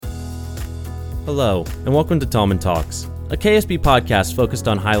Hello, and welcome to Tallman Talks, a KSB podcast focused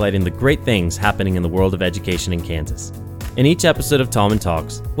on highlighting the great things happening in the world of education in Kansas. In each episode of Tallman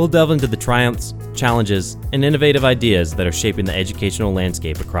Talks, we'll delve into the triumphs, challenges, and innovative ideas that are shaping the educational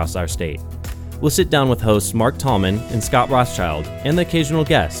landscape across our state. We'll sit down with hosts Mark Tallman and Scott Rothschild and the occasional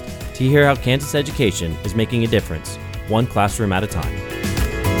guest to hear how Kansas education is making a difference, one classroom at a time.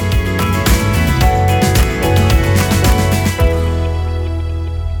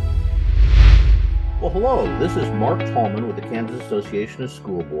 Well, hello, this is Mark Tallman with the Kansas Association of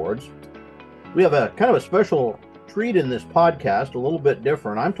School Boards. We have a kind of a special treat in this podcast, a little bit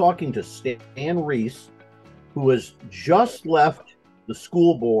different. I'm talking to Stan Reiss, who has just left the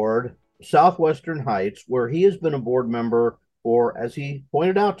school board, Southwestern Heights, where he has been a board member for, as he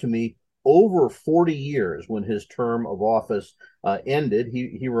pointed out to me, over 40 years when his term of office ended.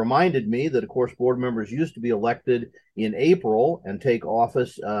 He reminded me that, of course, board members used to be elected in April and take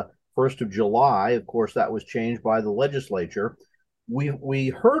office 1st of July. Of course, that was changed by the legislature. We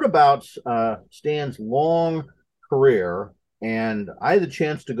heard about Stan's long career, and I had the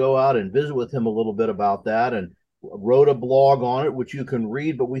chance to go out and visit with him a little bit about that and wrote a blog on it, which you can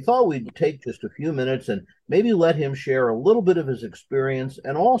read, but we thought we'd take just a few minutes and maybe let him share a little bit of his experience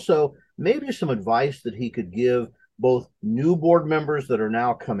and also maybe some advice that he could give both new board members that are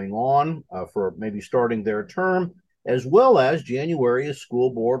now coming on for maybe starting their term, as well as January is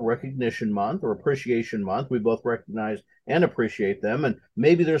School Board Recognition Month or Appreciation Month. We both recognize and appreciate them, and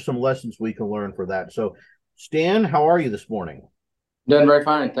maybe there's some lessons we can learn for that. So, Stan, how are you this morning? Doing very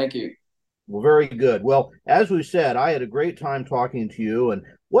fine, thank you. Well, very good. Well, as we said, I had a great time talking to you, and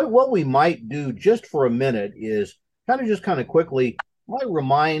what we might do just for a minute is kind of quickly,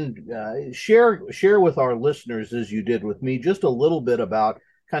 share with our listeners, as you did with me, just a little bit about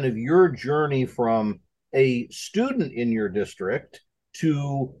kind of your journey from a student in your district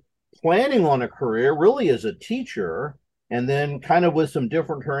to planning on a career really as a teacher, and then kind of with some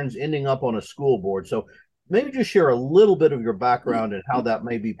different turns ending up on a school board. So maybe just share a little bit of your background and how that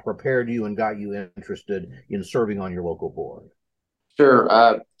maybe prepared you and got you interested in serving on your local board. Sure.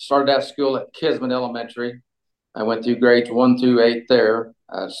 I started out school at Kismet Elementary. I went through grades 1 through 8 there.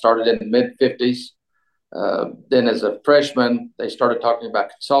 Started in the mid-50s. Then as a freshman, they started talking about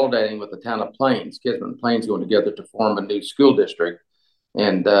consolidating with the town of Plains, Kismet and Plains going together to form a new school district.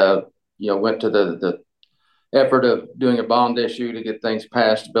 And, went to the effort of doing a bond issue to get things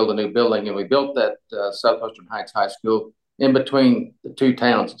passed to build a new building. And we built that Southwestern Heights High School in between the two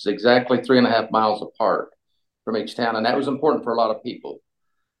towns. It's exactly 3.5 miles apart from each town. And that was important for a lot of people,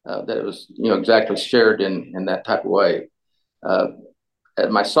 that it was, exactly shared in that type of way. At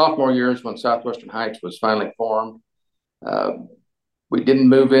my sophomore years, when Southwestern Heights was finally formed, we didn't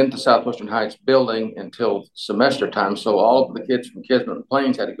move into Southwestern Heights building until semester time. So all of the kids from Kismet and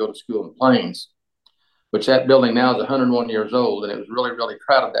Plains had to go to school in Plains, which that building now is 101 years old, and it was really, really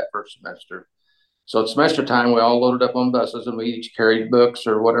crowded that first semester. So at semester time, we all loaded up on buses, and we each carried books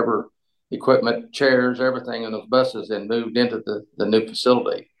or whatever equipment, chairs, everything in those buses, and moved into the new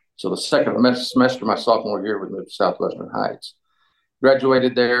facility. So the second semester of my sophomore year, we moved to Southwestern Heights.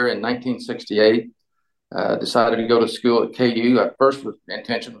 Graduated there in 1968, decided to go to school at KU. At first, the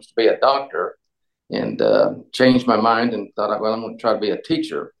intention was to be a doctor, and changed my mind and thought, well, I'm going to try to be a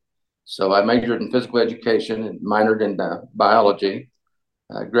teacher. So I majored in physical education and minored in biology.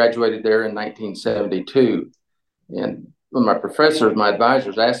 Graduated there in 1972. And when my professors, my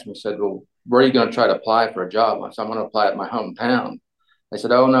advisors asked me, said, well, where are you going to try to apply for a job? I said, I'm going to apply at my hometown. They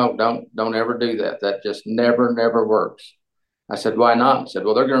said, oh, no, don't ever do that. That just never works. I said, why not? I said,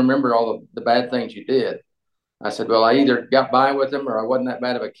 well, they're going to remember all of the bad things you did. I said, well, I either got by with them or I wasn't that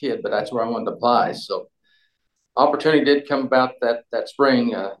bad of a kid, but that's where I wanted to apply. So opportunity did come about that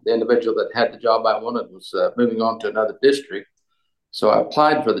spring. The individual that had the job I wanted was moving on to another district. So I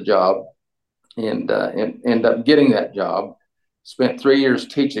applied for the job and ended up getting that job. Spent 3 years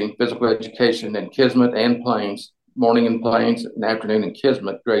teaching physical education in Kismet and Plains, morning in Plains and afternoon in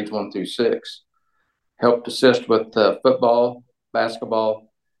Kismet, grades 1 through 6. Helped assist with football,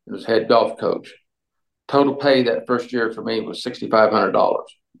 basketball, and was head golf coach. Total pay that first year for me was $6,500,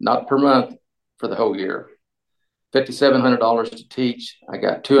 not per month, for the whole year. $5,700 to teach. I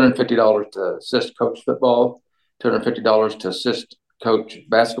got $250 to assist coach football, $250 to assist coach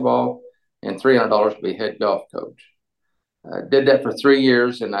basketball, and $300 to be head golf coach. I did that for 3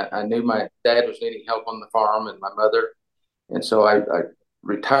 years, and I knew my dad was needing help on the farm and my mother. And so I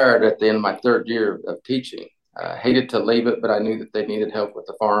retired at the end of my 3rd year of teaching. I hated to leave it, but I knew that they needed help with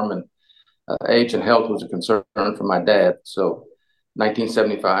the farm, and age and health was a concern for my dad. So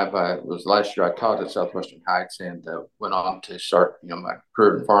 1975 last year I taught at Southwestern Heights and went on to start my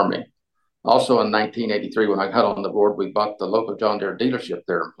career in farming. Also in 1983, when I got on the board, we bought the local John Deere dealership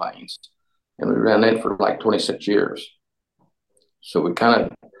there in Plains, and we ran it for like 26 years. So we kind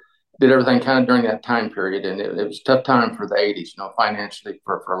of did everything kind of during that time period, and it was a tough time for the 80s, financially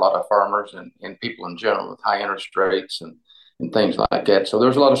for a lot of farmers and people in general with high interest rates and things like that. So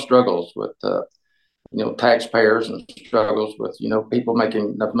there's a lot of struggles with taxpayers and struggles with people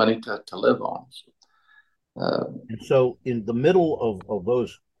making enough money to live on. And so in the middle of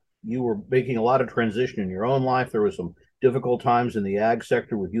those, you were making a lot of transition in your own life. There was some difficult times in the ag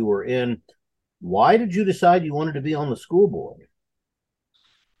sector where you were in. Why did you decide you wanted to be on the school board?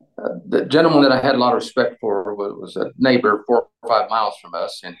 The gentleman that I had a lot of respect for was a neighbor 4 or 5 miles from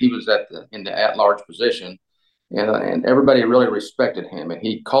us, and he was in the at-large position, and everybody really respected him. And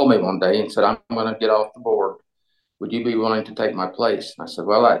he called me one day and said, "I'm going to get off the board. Would you be willing to take my place?" And I said,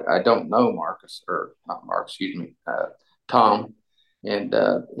 "Well, I don't know Marcus, or not Mark, excuse me, Tom." And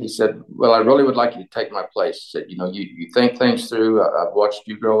he said, "Well, I really would like you to take my place." He said, you think things through. I've watched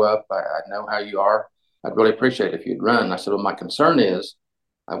you grow up. I know how you are. I'd really appreciate it if you'd run. And I said, "Well, my concern is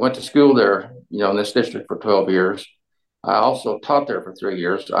I went to school there, in this district for 12 years. I also taught there for 3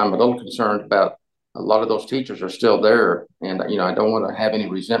 years. I'm a little concerned about a lot of those teachers are still there. And, I don't want to have any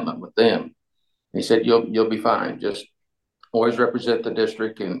resentment with them." He said, "You'll be fine. Just always represent the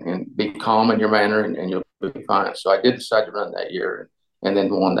district and be calm in your manner, and you'll be fine." So I did decide to run that year and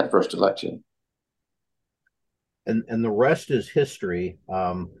then won that first election. And the rest is history.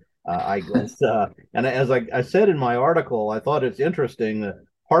 I guess, and as I said in my article, I thought it's interesting that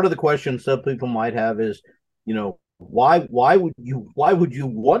part of the question some people might have is, why would you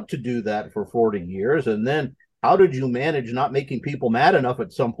want to do that for 40 years? And then how did you manage not making people mad enough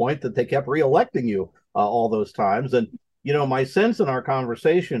at some point that they kept reelecting you all those times? And my sense in our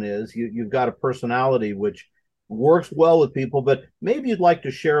conversation is you've got a personality which works well with people, but maybe you'd like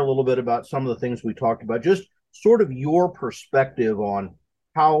to share a little bit about some of the things we talked about, just sort of your perspective on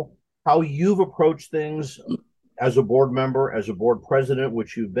how you've approached things as a board member, as a board president,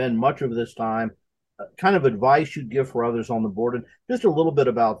 which you've been much of this time, kind of advice you'd give for others on the board, and just a little bit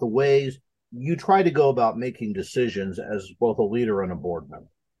about the ways you try to go about making decisions as both a leader and a board member.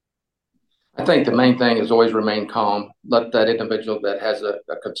 I think the main thing is always remain calm. Let that individual that has a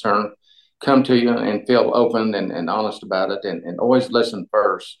concern come to you and feel open and honest about it, and always listen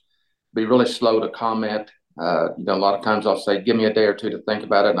first. Be really slow to comment. A lot of times I'll say, "Give me a day or two to think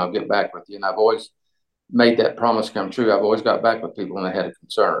about it and I'll get back with you." And I've always made that promise come true. I've always got back with people when they had a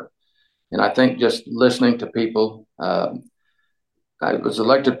concern. And I think just listening to people, I was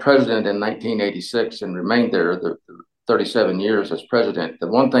elected president in 1986 and remained there the 37 years as president. The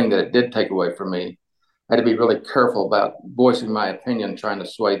one thing that it did take away from me, I had to be really careful about voicing my opinion, trying to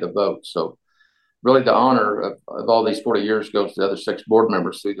sway the vote. So really the honor of all these 40 years goes to the other 6 board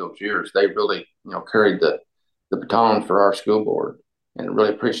members through those years. They really, carried the baton for our school board, and really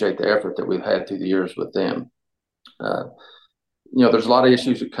appreciate the effort that we've had through the years with them. There's a lot of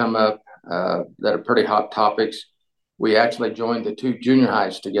issues that come up that are pretty hot topics. We actually joined the 2 junior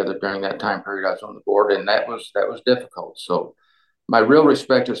highs together during that time period I was on the board, and that was difficult. So my real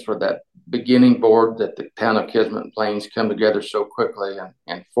respect is for that beginning board, that the town of Kismet and Plains come together so quickly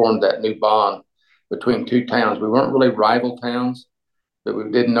and formed that new bond between 2 towns. We weren't really rival towns, but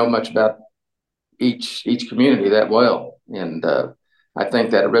we didn't know much about each community that well. And I think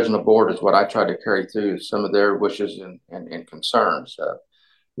that original board is what I tried to carry through, some of their wishes and concerns.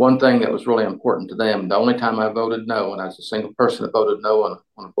 One thing that was really important to them, the only time I voted no, and I was a single person that voted no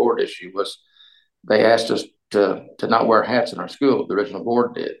on a board issue, was they asked us to not wear hats in our school. The original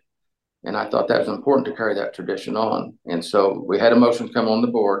board did. And I thought that was important to carry that tradition on. And so we had a motion come on the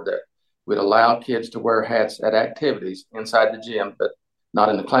board that we'd allow kids to wear hats at activities inside the gym, but not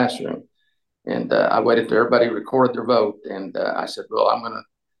in the classroom. And I waited till everybody recorded their vote. And I said, "Well, I'm going to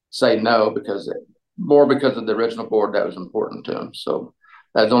say no because of the original board that was important to them." So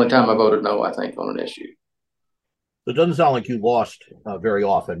that's the only time I voted no, I think, on an issue. So it doesn't sound like you lost very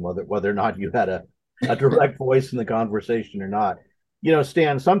often, whether or not you had a direct voice in the conversation or not.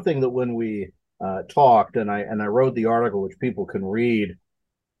 Stan, something that when we talked and I wrote the article, which people can read,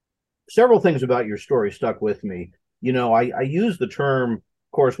 several things about your story stuck with me. I use the term,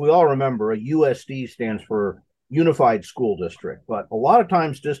 of course, we all remember a USD stands for Unified School District, but a lot of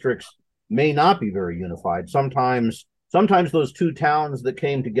times districts may not be very unified. Sometimes those 2 towns that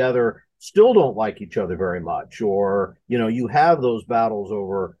came together still don't like each other very much, or, you have those battles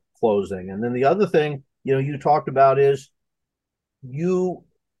over closing. And then the other thing, you talked about is you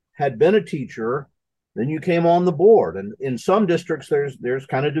had been a teacher, then you came on the board. And in some districts, there's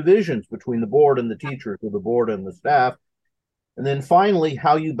kind of divisions between the board and the teachers, or the board and the staff. And then finally,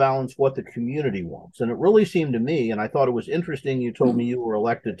 how you balance what the community wants. And it really seemed to me, and I thought it was interesting, you told me you were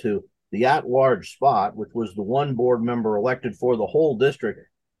elected to the at-large spot, which was the one board member elected for the whole district,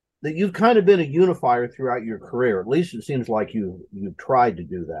 that you've kind of been a unifier throughout your career. At least it seems like you've tried to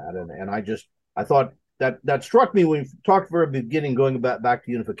do that. And I thought that struck me when you talked at the very beginning, going back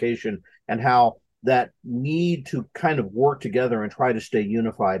to unification, and how that need to kind of work together and try to stay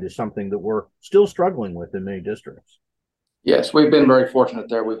unified is something that we're still struggling with in many districts. Yes, we've been very fortunate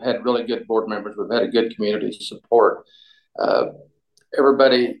there. We've had really good board members. We've had a good community support. Uh,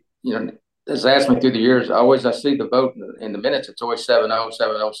 Everybody, has asked me through the years. I see the vote in the minutes. It's always 7-0,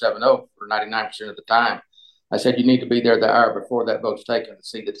 7-0, 7-0 for 99% of the time. I said you need to be there the hour before that vote's taken to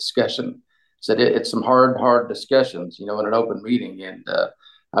see the discussion. I said it's some hard discussions, in an open meeting. And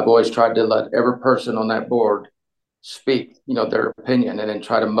I've always tried to let every person on that board speak, their opinion, and then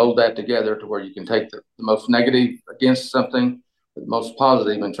try to mold that together to where you can take the most negative against something, the most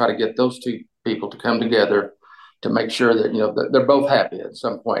positive, and try to get those two people to come together to make sure that, that they're both happy at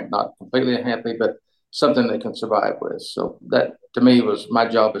some point, not completely unhappy, but something they can survive with. So that, to me, was my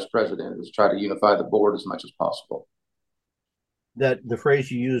job as president, is try to unify the board as much as possible. That the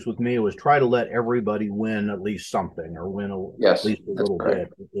phrase you used with me was try to let everybody win at least something, or win yes, at least a little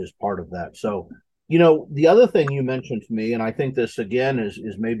correct. bit is part of that. So, the other thing you mentioned to me, and I think this again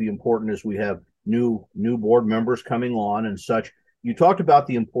is maybe important as we have new board members coming on and such. You talked about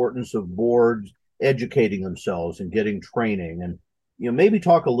the importance of boards educating themselves and getting training, and maybe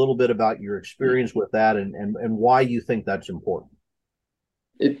talk a little bit about your experience with that and why you think that's important.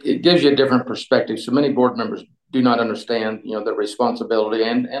 It gives you a different perspective. So many board members do not understand, the responsibility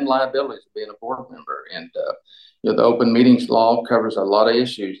and liabilities of being a board member. And, the open meetings law covers a lot of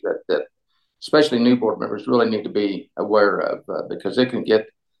issues that especially new board members really need to be aware of, because it can get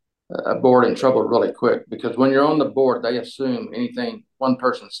a board in trouble really quick. Because when you're on the board, they assume anything one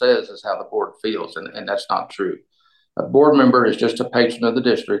person says is how the board feels, and that's not true. A board member is just a patron of the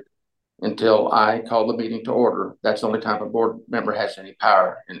district until I call the meeting to order. That's the only time a board member has any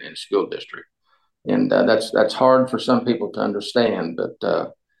power in school district. And that's hard for some people to understand,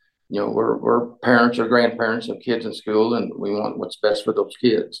 but we're parents or grandparents of kids in school, and we want what's best for those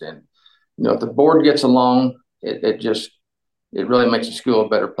kids. And if the board gets along, it really makes the school a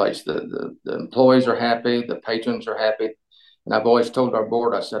better place. The employees are happy, the patrons are happy, and I've always told our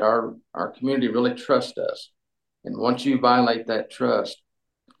board, I said our community really trusts us, and once you violate that trust,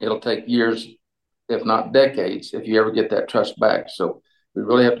 it'll take years, if not decades, if you ever get that trust back. So we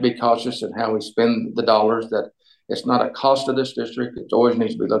really have to be cautious in how we spend the dollars. That it's not a cost of this district. It always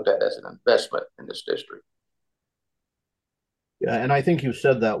needs to be looked at as an investment in this district. Yeah, and I think you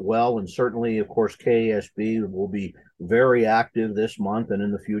said that well. And certainly, of course, KASB will be very active this month and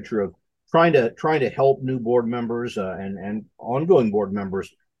in the future of trying to help new board members and ongoing board members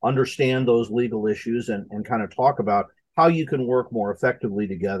understand those legal issues and kind of talk about how you can work more effectively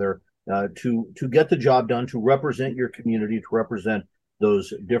together to get the job done, to represent your community, to represent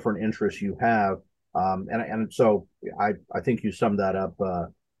those different interests you have. And so I think you summed that up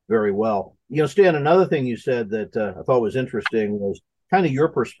very well. Stan, another thing you said that I thought was interesting was kind of your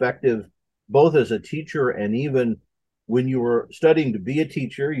perspective, both as a teacher and even when you were studying to be a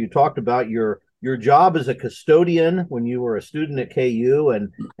teacher. You talked about your job as a custodian when you were a student at KU,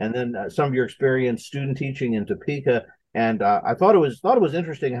 and then some of your experience student teaching in Topeka. And I thought it was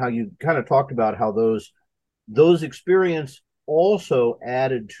interesting how you kind of talked about how those experience also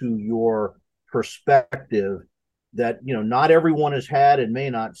added to your perspective that not everyone has had and may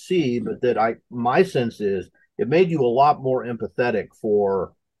not see, but that my sense is it made you a lot more empathetic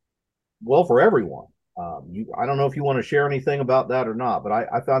for everyone. I don't know if you want to share anything about that or not, but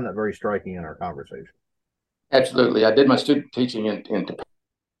I found that very striking in our conversation. Absolutely. I did my student teaching in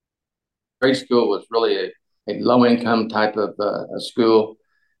grade school. Was really a low income type of a school.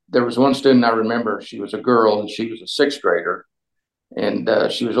 There was one student I remember. She was a girl and she was a sixth grader, and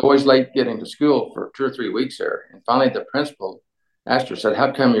she was always late getting to school for 2 or 3 weeks there. And finally, the principal asked her, said,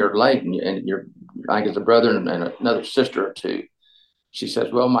 "How come you're late? And you're, I guess, a brother and another sister or two." She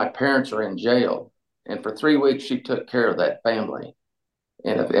says, "Well, my parents are in jail." And for 3 weeks, she took care of that family.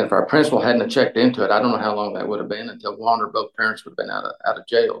 And if our principal hadn't checked into it, I don't know how long that would have been until one or both parents would have been out of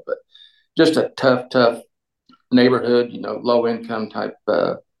jail. But just a tough neighborhood, low income type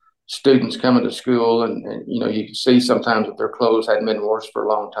students coming to school, and you can see sometimes that their clothes hadn't been washed for a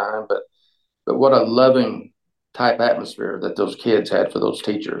long time, but what a loving type atmosphere that those kids had for those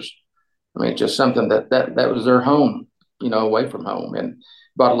teachers. I mean, just something that was their home, away from home, and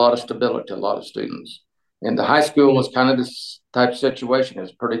brought a lot of stability to a lot of students. And the high school was kind of this type of situation. It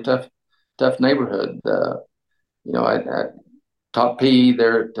was a pretty tough neighborhood. taught PE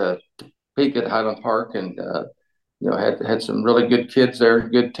there at Peak at Highland Park, and had some really good kids there,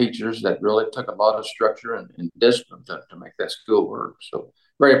 good teachers that really took a lot of structure and discipline to make that school work. So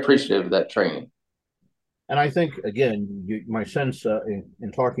very appreciative of that training. And I think, again, my sense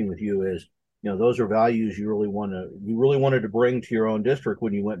in talking with you is, those are values you really wanted to bring to your own district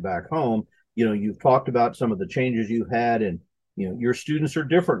when you went back home. You've talked about some of the changes you've had, and your students are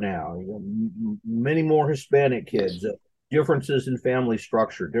different now. Many more Hispanic kids, differences in family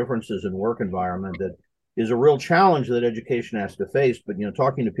structure, differences in work environment that is a real challenge that education has to face. But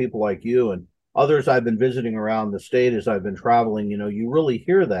talking to people like you and others I've been visiting around the state as I've been traveling, you really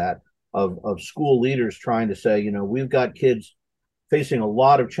hear that of school leaders trying to say, we've got kids facing a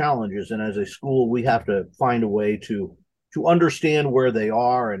lot of challenges, and as a school, we have to find a way to understand where they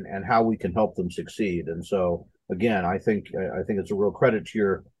are and how we can help them succeed. And so, again, I think it's a real credit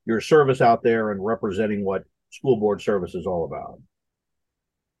to your service out there and representing what school board service is all about.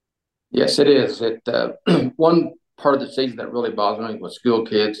 Yes, it is. One part of the season that really bothers me with school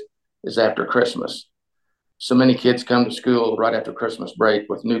kids is after Christmas. So many kids come to school right after Christmas break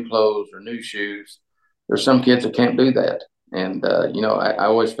with new clothes or new shoes. There's some kids that can't do that. And, I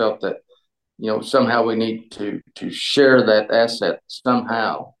always felt that, somehow we need to share that asset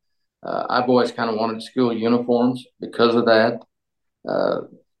somehow. I've always kind of wanted school uniforms because of that.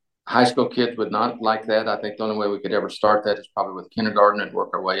 High school kids would not like that. I think the only way we could ever start that is probably with kindergarten and work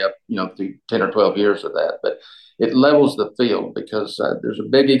our way up, through 10 or 12 years of that. But it levels the field because there's a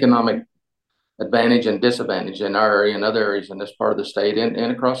big economic advantage and disadvantage in our area and other areas in this part of the state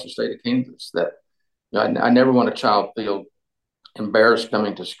and across the state of Kansas that I never want a child feel embarrassed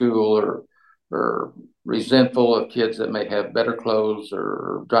coming to school or resentful of kids that may have better clothes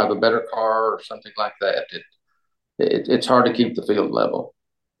or drive a better car or something like that. It's hard to keep the field level.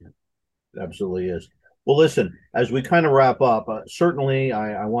 It absolutely is. Well, listen, as we kind of wrap up, certainly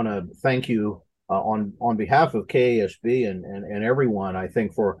I want to thank you on behalf of KASB and everyone, I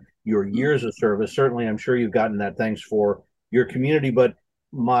think, for your years of service. Certainly, I'm sure you've gotten that thanks for your community, but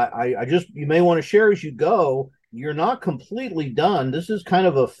you may want to share as you go, you're not completely done. This is kind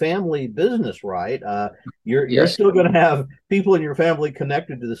of a family business, right? You're still going to have people in your family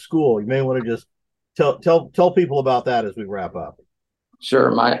connected to the school. You may want to just tell people about that as we wrap up.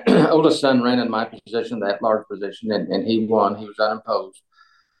 Sure. My oldest son ran in my position, that large position, and he won. He was unopposed.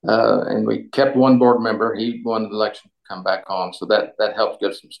 And we kept one board member. He won the election to come back on. So that helps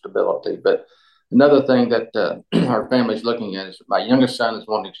give some stability. But another thing that our family is looking at is my youngest son is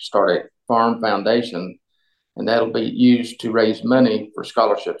wanting to start a farm foundation, and that'll be used to raise money for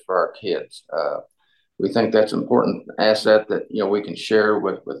scholarships for our kids. We think that's an important asset that we can share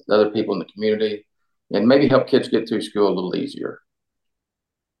with other people in the community and maybe help kids get through school a little easier.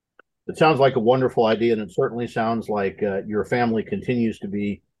 It sounds like a wonderful idea, and it certainly sounds like your family continues to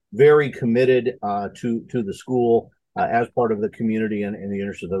be very committed to the school as part of the community and in the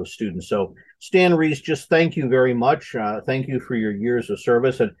interest of those students. So, Stan Reiss, just thank you very much. Thank you for your years of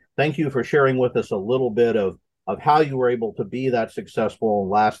service, and thank you for sharing with us a little bit of how you were able to be that successful and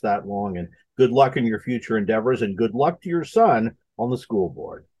last that long. And good luck in your future endeavors, and good luck to your son on the school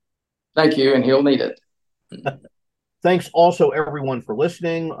board. Thank you, and he'll need it. Thanks also, everyone, for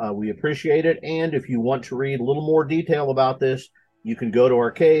listening. We appreciate it. And if you want to read a little more detail about this, you can go to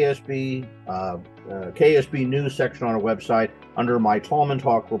our KSB news section on our website under my Tallman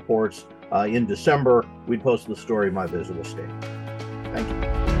Talk reports. In December, we posted the story, My Visible State. Thank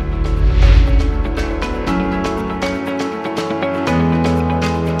you.